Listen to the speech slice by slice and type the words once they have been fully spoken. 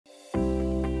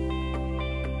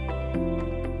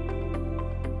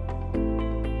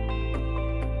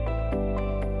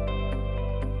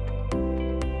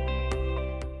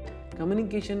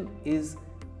communication is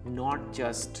not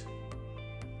just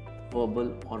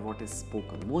verbal or what is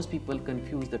spoken. Most people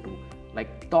confuse the two.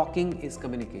 Like talking is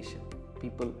communication.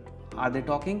 People, are they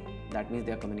talking? That means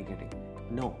they are communicating.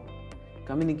 No.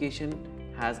 Communication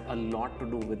has a lot to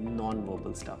do with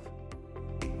non-verbal stuff.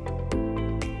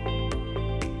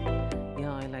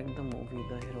 Yeah, I like the movie.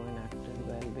 The heroine acted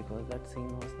well because that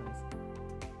scene was nice.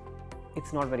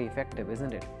 It's not very effective,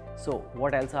 isn't it? So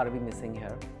what else are we missing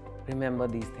here? Remember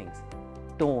these things.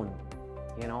 Tone,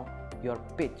 your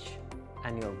pitch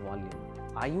and your volume.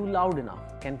 Are you loud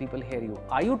enough? Can people hear you?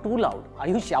 Are you too loud? Are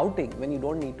you shouting when you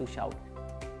don't need to shout?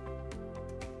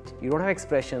 You don't have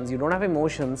expressions, you don't have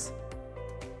emotions.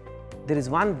 There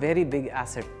is one very big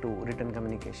asset to written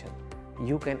communication.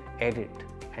 You can edit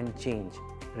and change,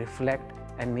 reflect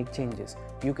and make changes.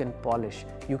 You can polish,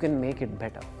 you can make it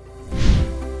better.